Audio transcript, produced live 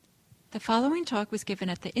The following talk was given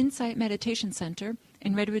at the Insight Meditation Center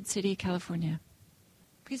in Redwood City, California.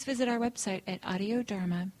 Please visit our website at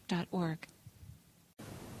audiodharma.org.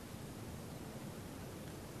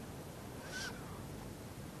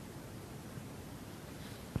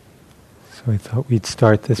 So I thought we'd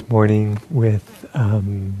start this morning with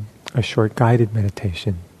a short guided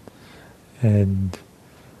meditation. And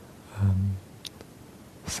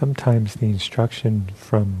sometimes the instruction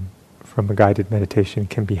from a guided meditation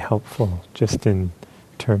can be helpful, just in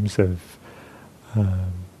terms of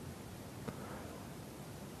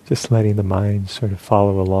just letting the mind sort of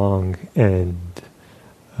follow along and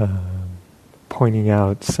pointing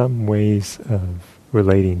out some ways of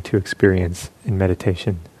relating to experience in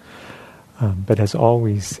meditation. But as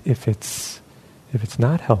always, if it's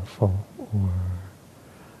not helpful, or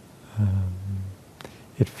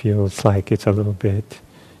it feels like it's a little bit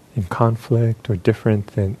in conflict or different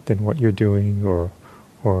than what you're doing, or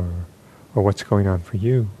what's going on for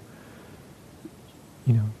you,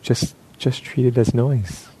 just treat it as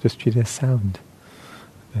noise. Just treat it as sound.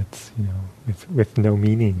 That's with no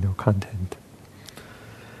meaning, no content.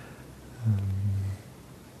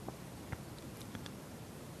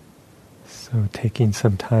 So taking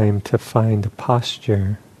some time to find a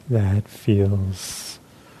posture that feels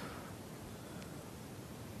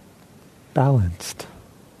balanced,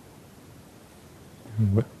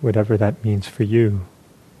 whatever that means for you.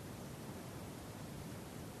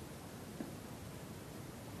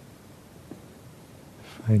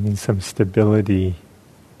 Finding some stability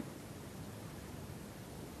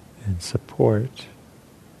and support.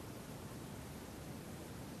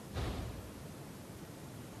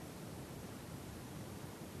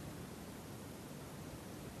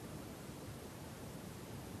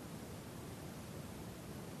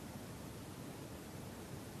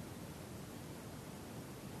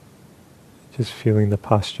 Just feeling the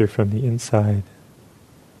posture from the inside.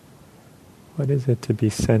 What is it to be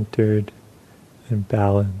centered and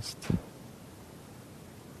balanced?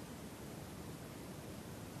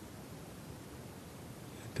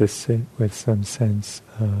 To sit with some sense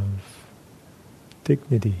of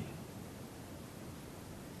dignity.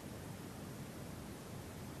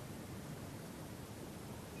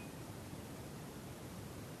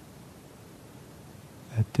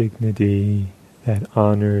 That dignity that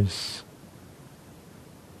honors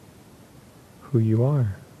who you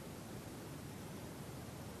are,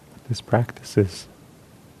 what this practice is.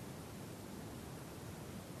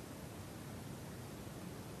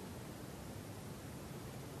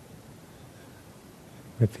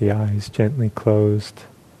 With the eyes gently closed,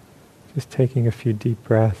 just taking a few deep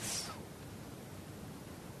breaths.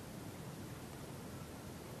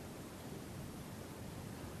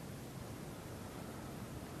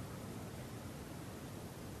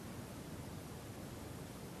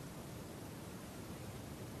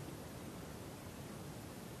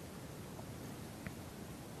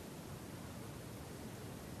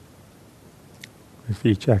 With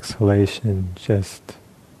each exhalation, just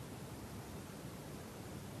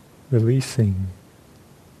releasing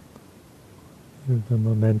the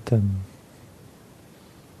momentum,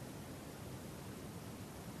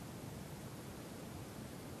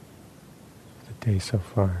 of the day so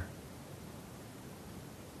far.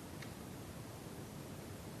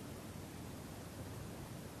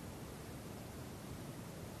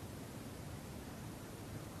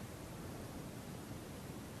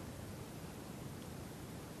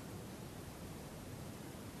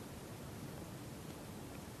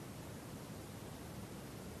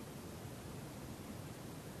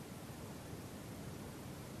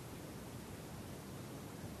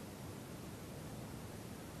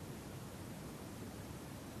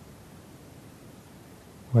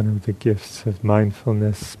 One of the gifts of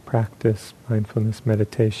mindfulness practice, mindfulness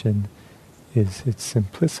meditation, is its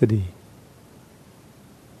simplicity.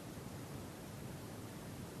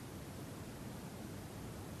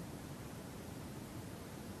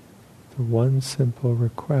 The one simple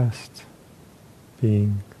request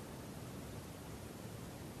being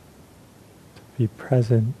to be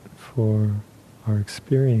present for our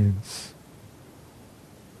experience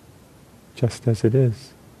just as it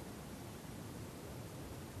is.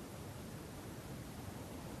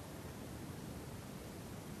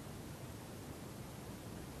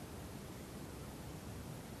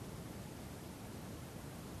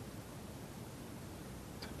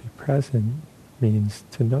 Present means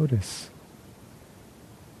to notice.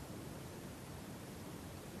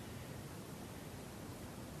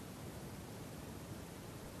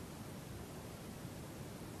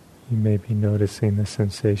 You may be noticing the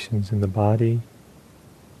sensations in the body.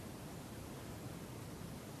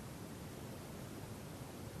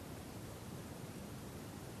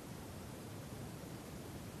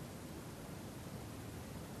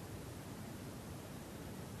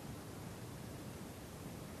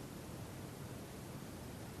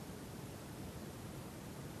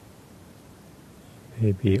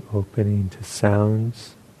 maybe opening to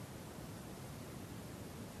sounds.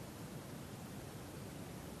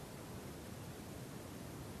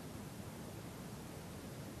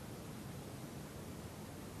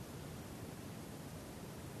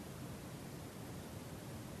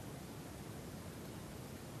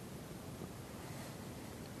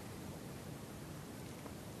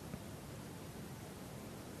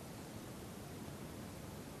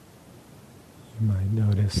 You might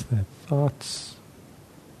notice that thoughts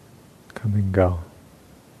come and go.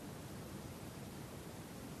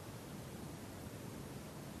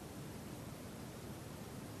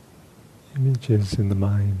 Images in the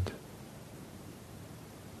mind.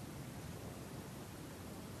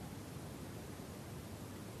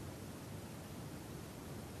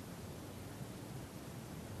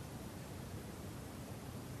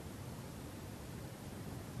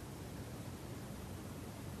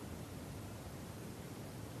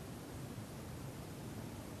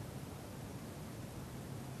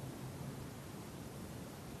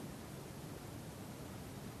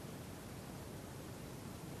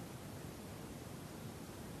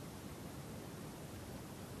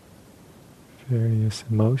 Various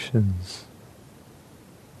emotions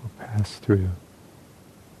will pass through.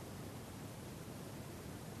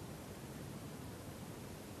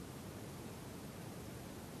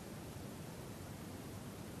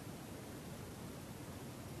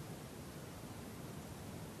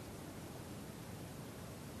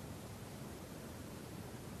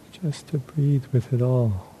 Just to breathe with it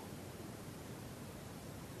all.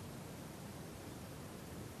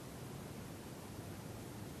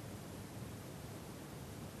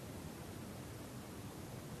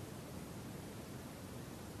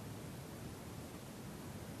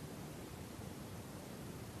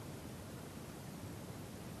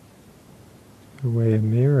 The way a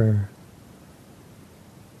mirror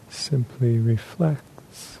simply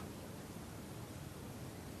reflects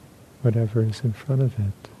whatever is in front of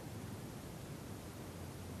it.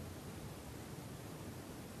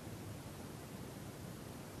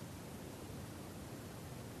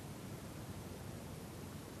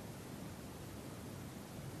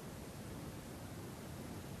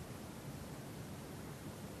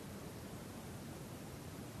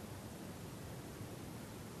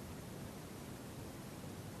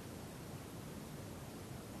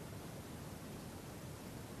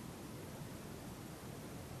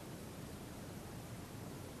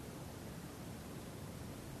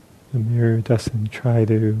 The mirror doesn't try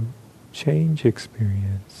to change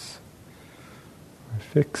experience or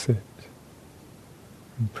fix it,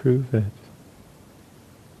 improve it.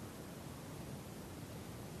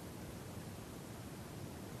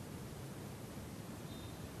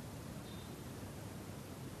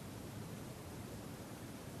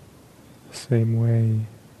 The same way,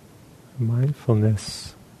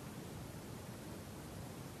 mindfulness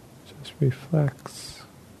just reflects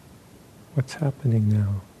what's happening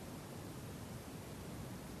now.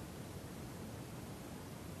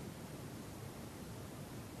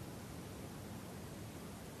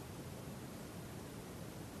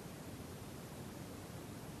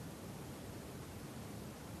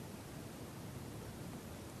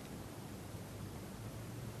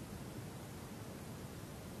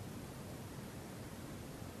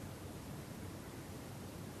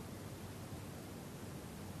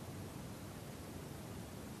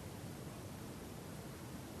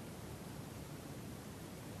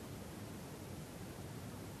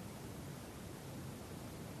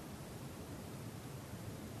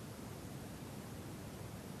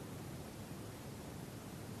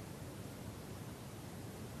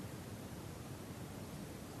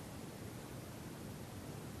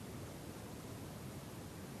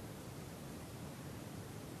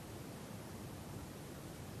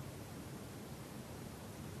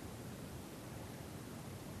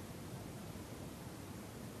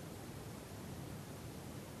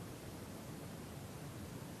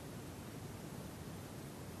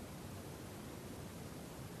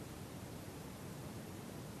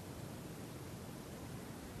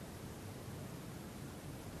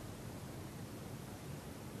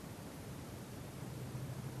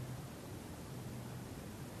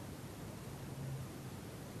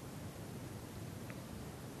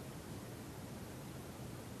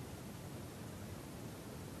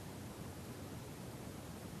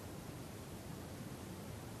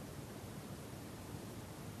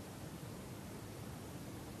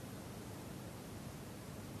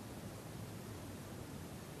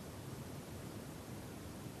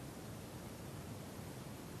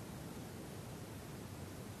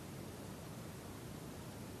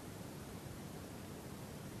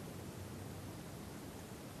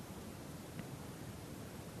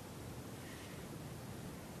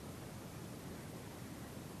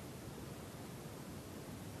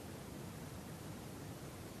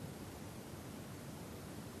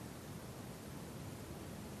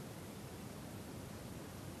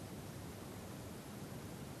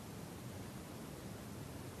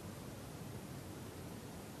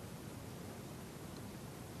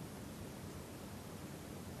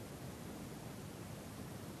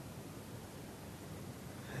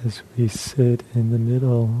 as we sit in the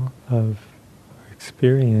middle of our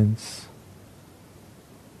experience,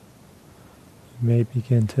 you may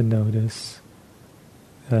begin to notice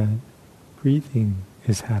that breathing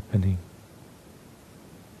is happening.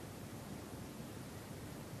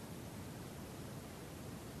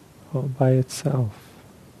 All by itself.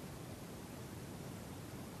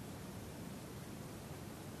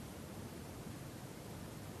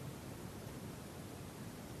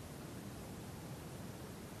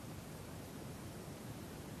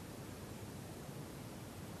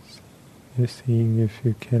 You're seeing if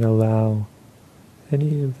you can allow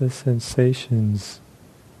any of the sensations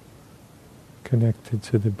connected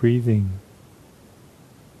to the breathing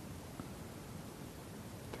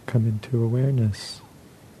to come into awareness.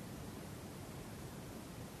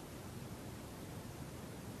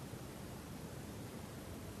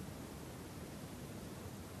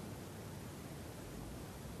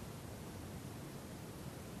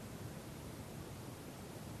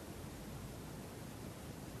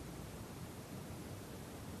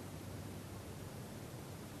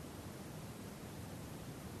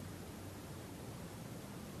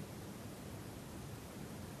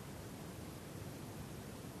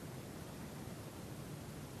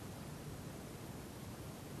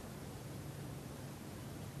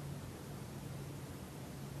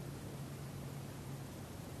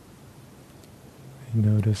 You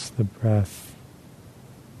notice the breath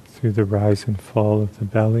through the rise and fall of the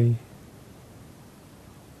belly.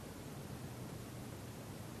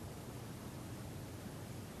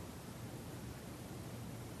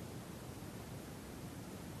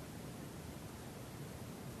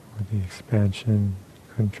 Or the expansion,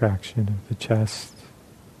 contraction of the chest.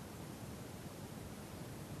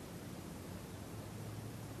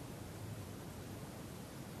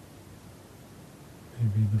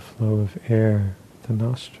 Maybe the flow of air, the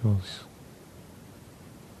nostrils.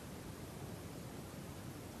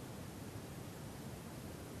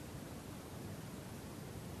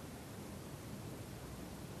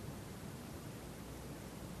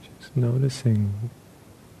 Just noticing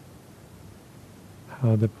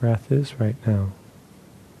how the breath is right now.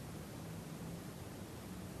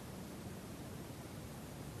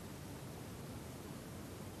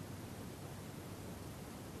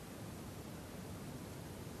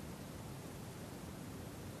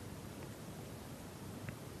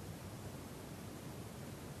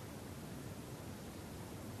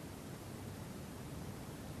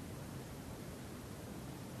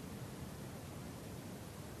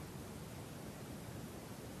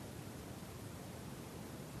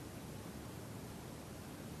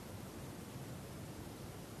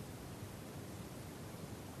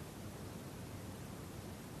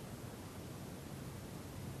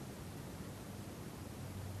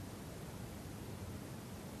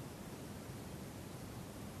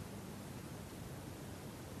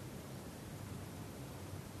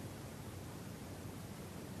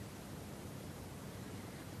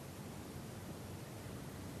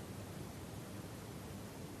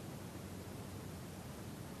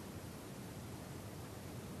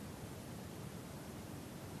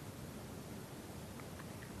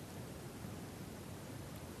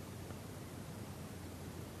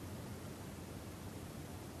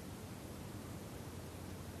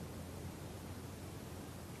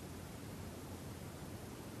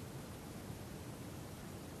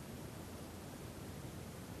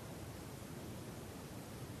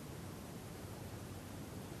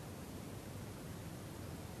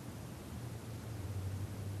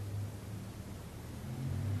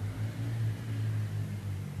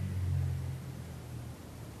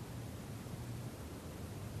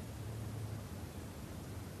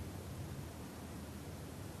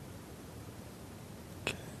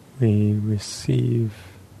 We receive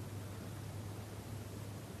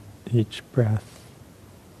each breath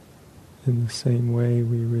in the same way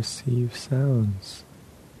we receive sounds.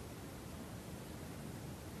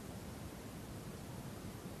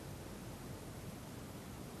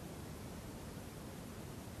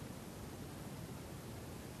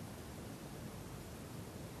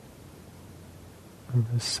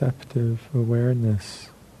 A receptive awareness.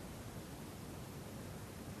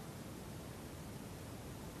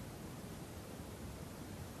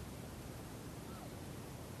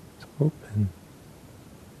 Open.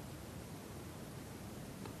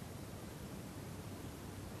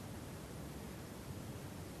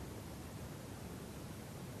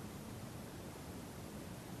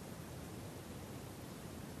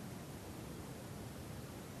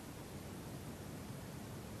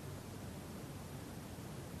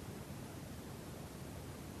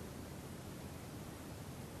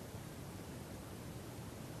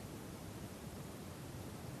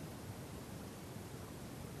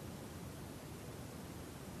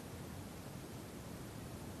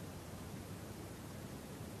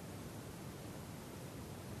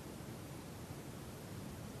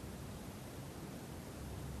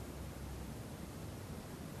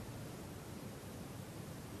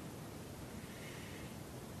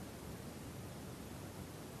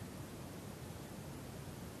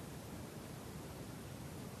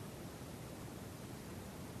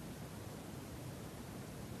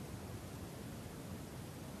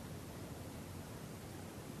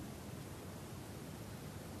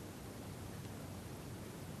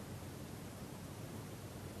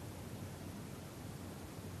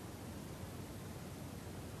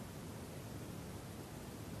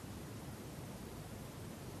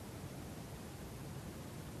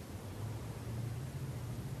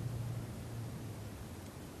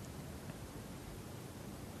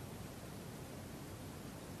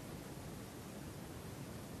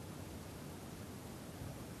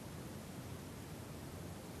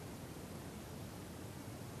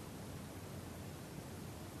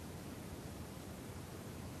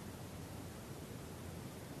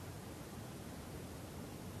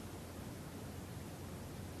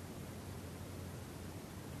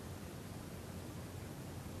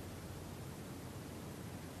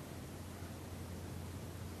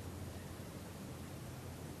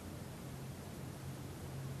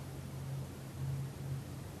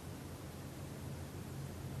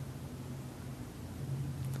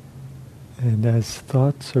 And as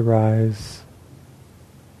thoughts arise,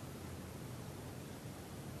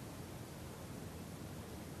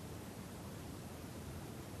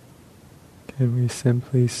 can we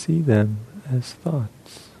simply see them as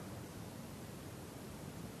thoughts?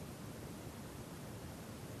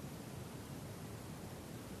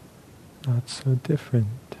 Not so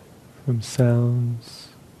different from sounds,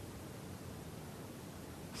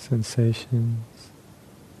 sensations,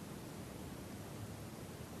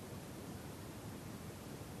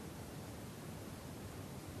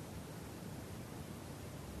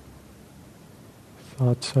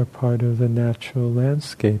 thoughts are part of the natural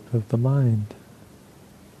landscape of the mind.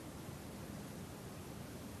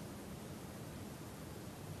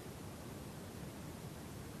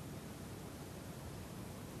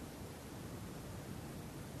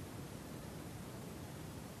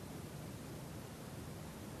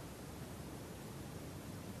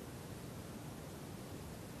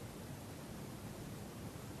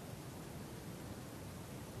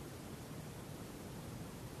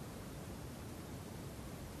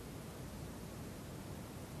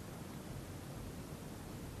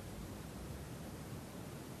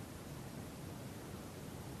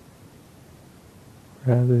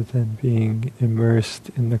 Rather than being immersed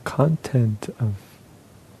in the content of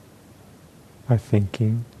our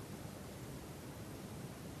thinking,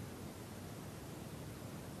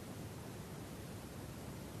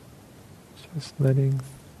 just letting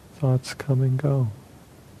thoughts come and go.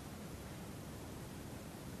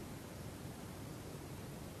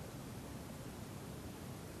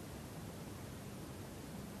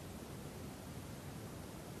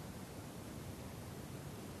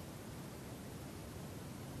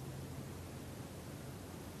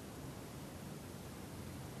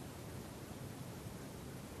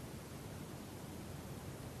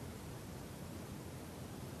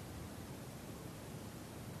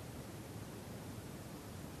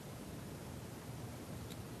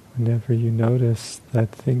 Whenever you notice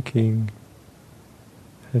that thinking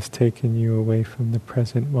has taken you away from the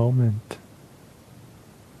present moment,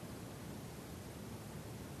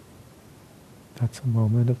 that's a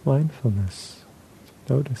moment of mindfulness.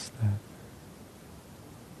 Notice that.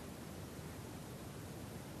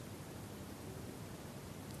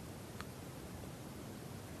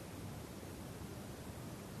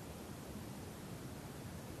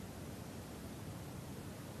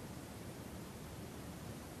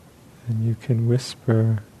 And you can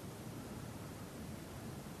whisper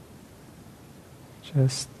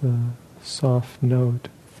just the soft note,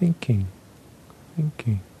 thinking,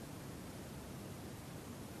 thinking.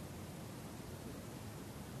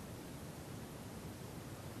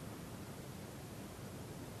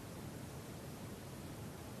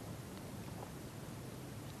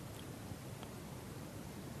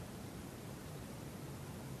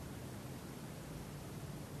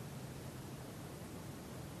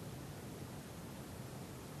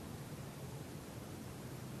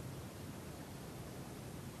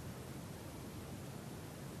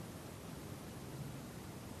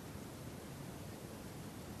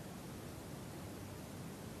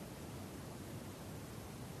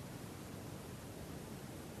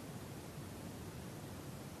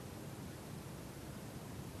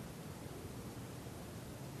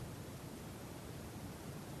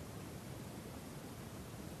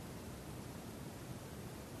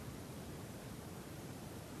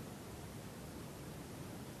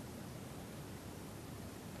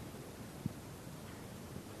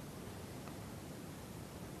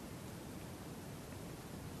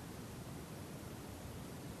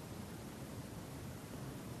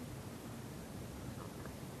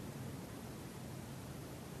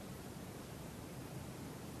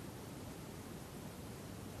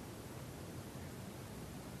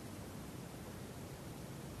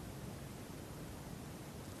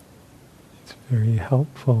 Very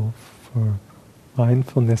helpful for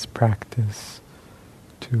mindfulness practice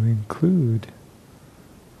to include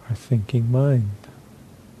our thinking mind.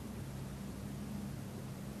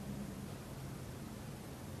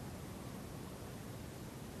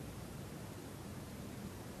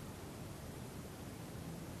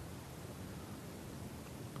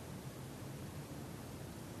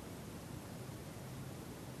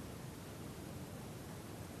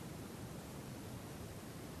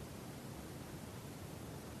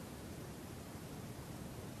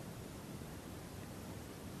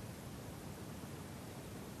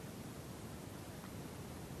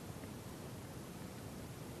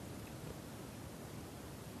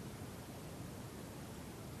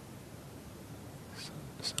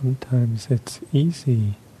 Sometimes it's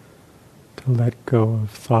easy to let go of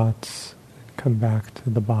thoughts and come back to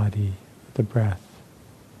the body, the breath.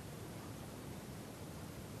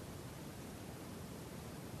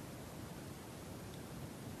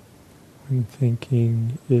 when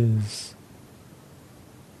thinking is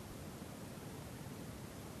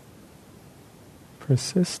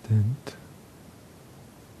persistent,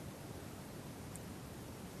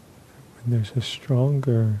 when there's a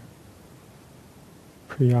stronger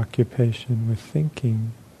preoccupation with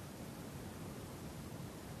thinking,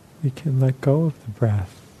 we can let go of the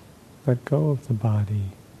breath, let go of the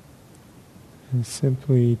body, and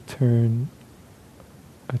simply turn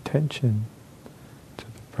attention to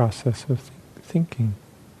the process of thinking.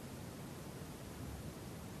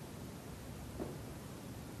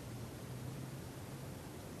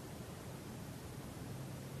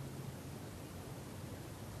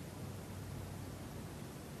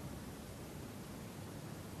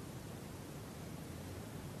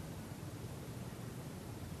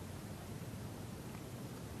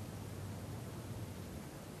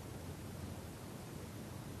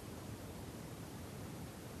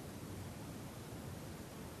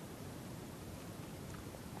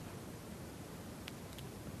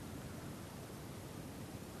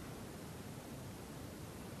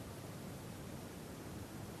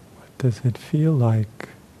 Does it feel like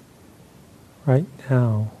right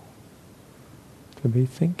now to be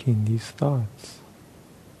thinking these thoughts?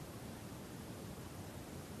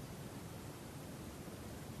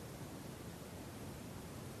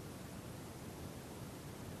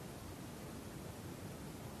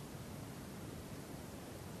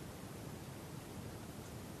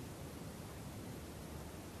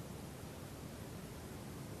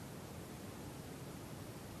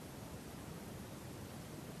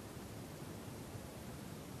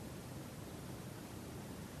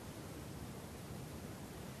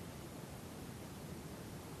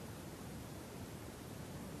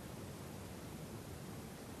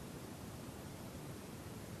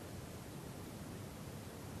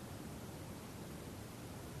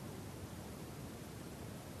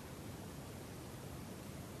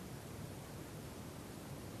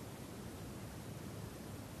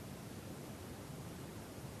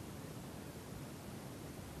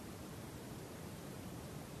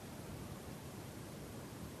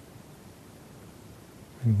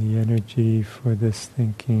 When the energy for this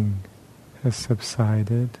thinking has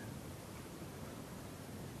subsided,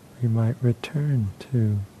 we might return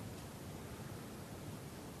to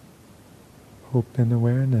open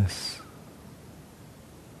awareness.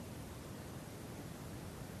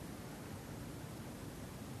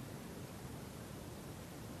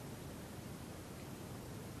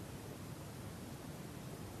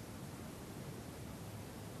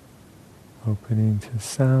 Opening to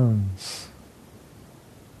sounds,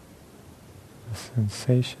 the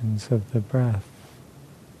sensations of the breath.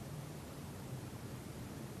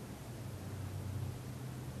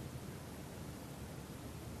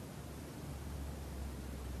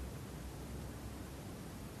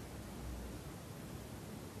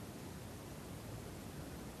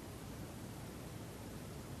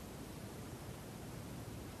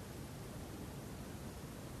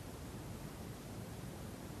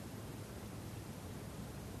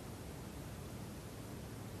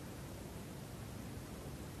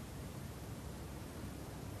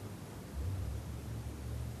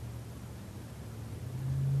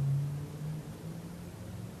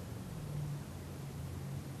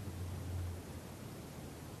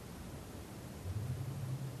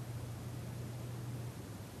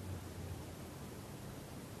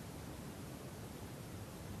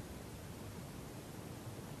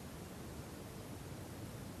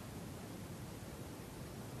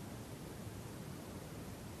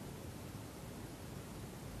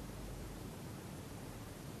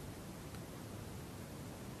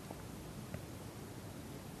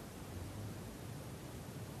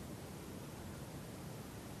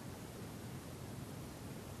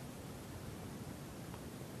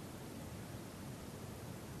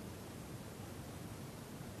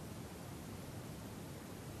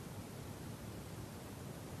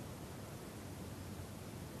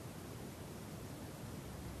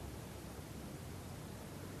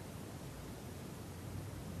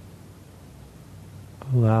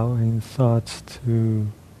 Allowing thoughts to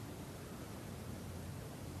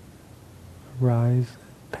arise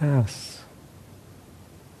and pass.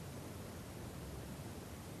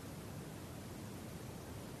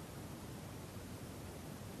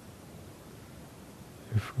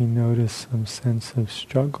 If we notice some sense of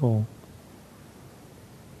struggle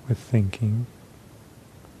with thinking,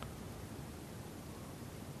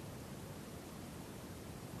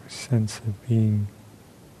 or sense of being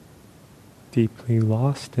deeply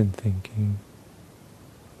lost in thinking,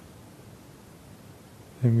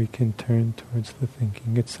 then we can turn towards the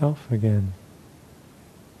thinking itself again.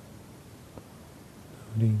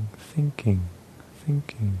 including thinking.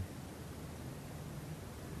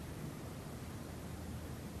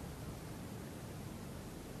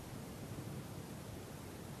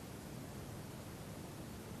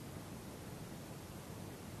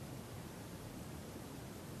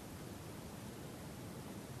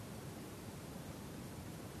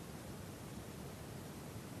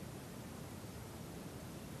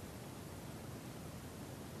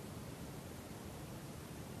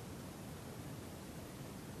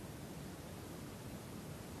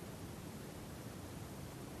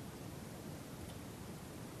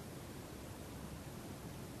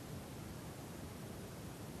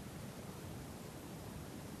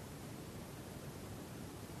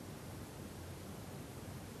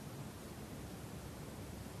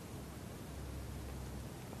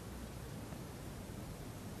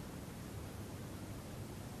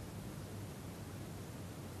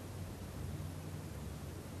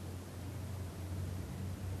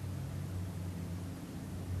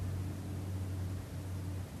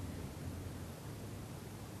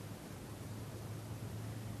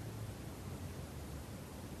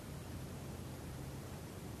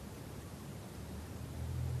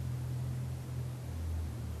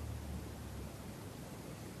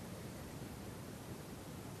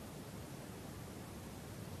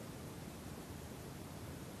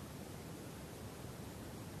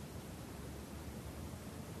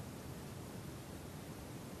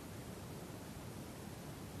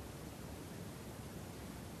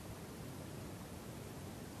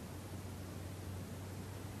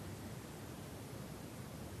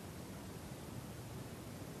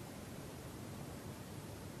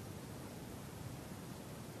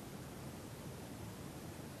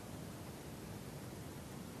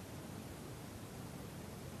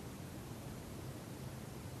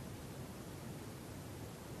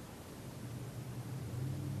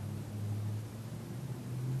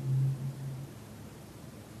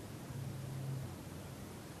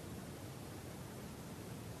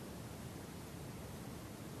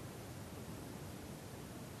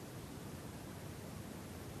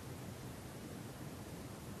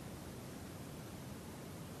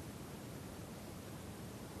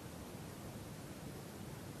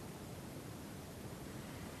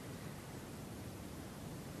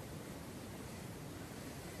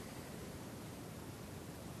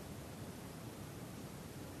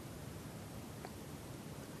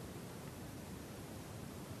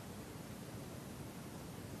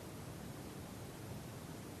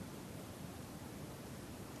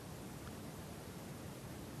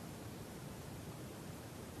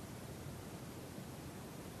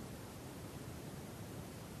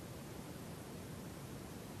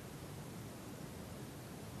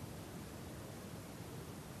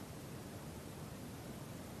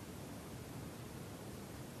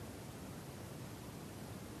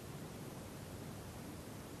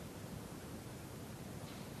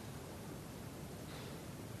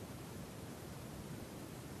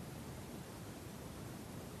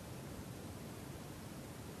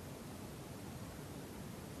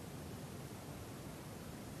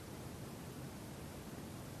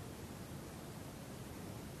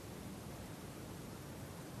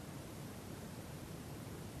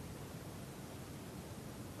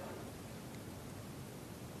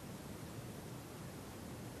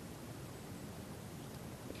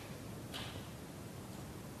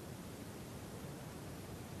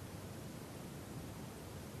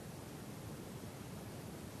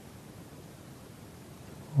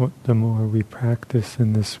 The more we practice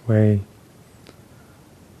in this way,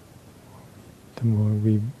 the more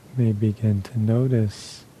we may begin to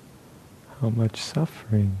notice how much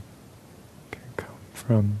suffering can come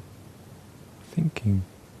from thinking.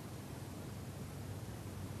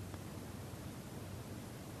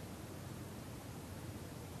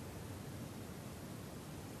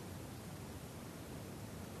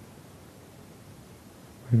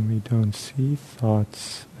 When we don't see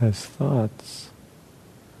thoughts as thoughts,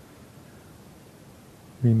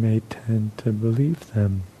 we may tend to believe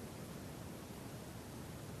them.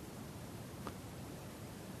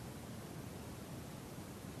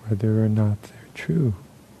 Whether or not they're true.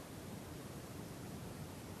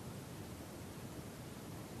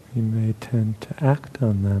 We may tend to act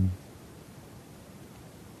on them.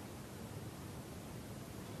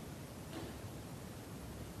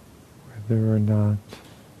 Whether or not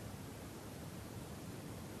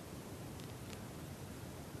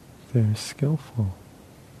they're skillful.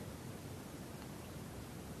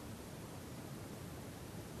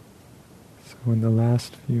 So in the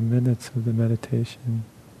last few minutes of the meditation,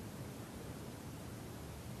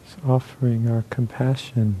 just offering our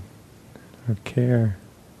compassion, our care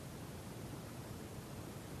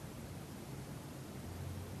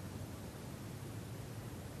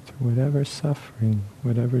whatever suffering,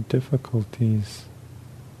 whatever difficulties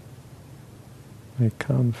may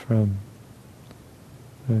come from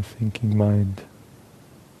the thinking mind.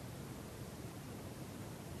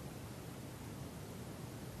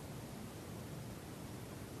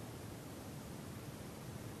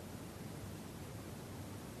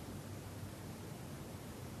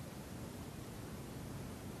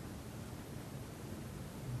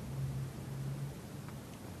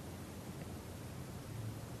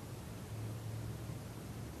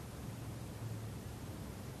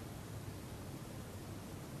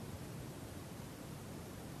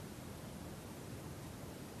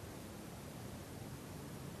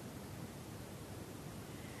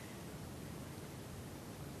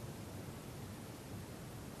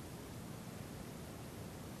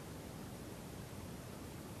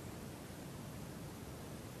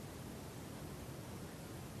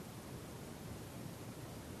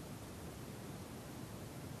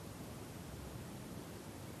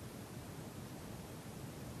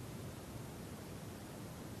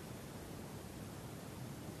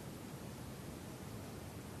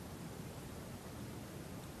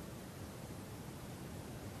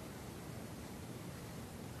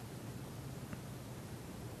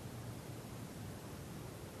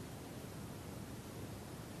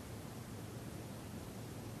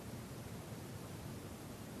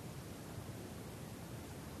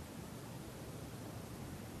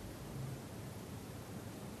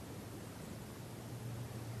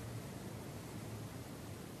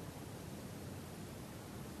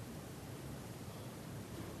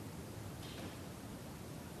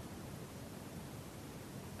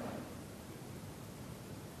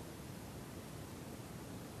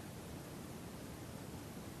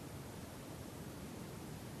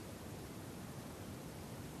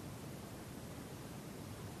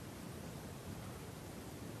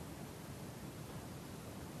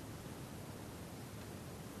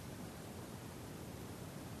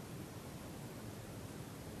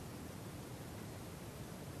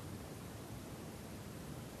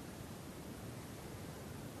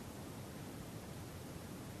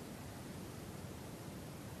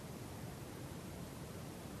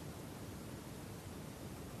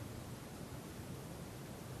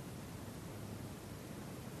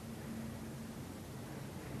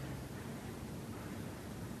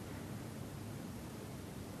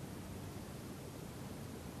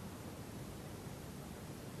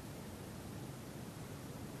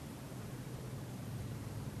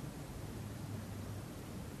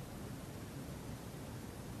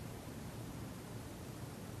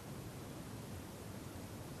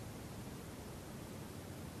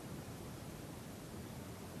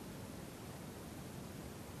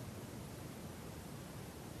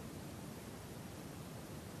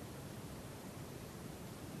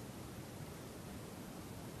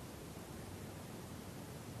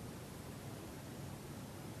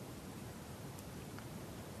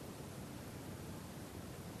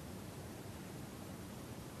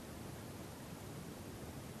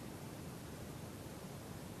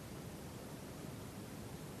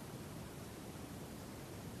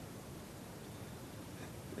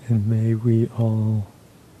 And may we all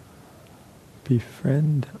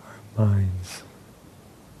befriend our minds,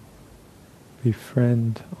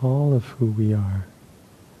 befriend all of who we are.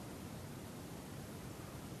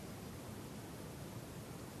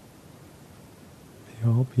 May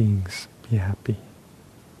all beings be happy.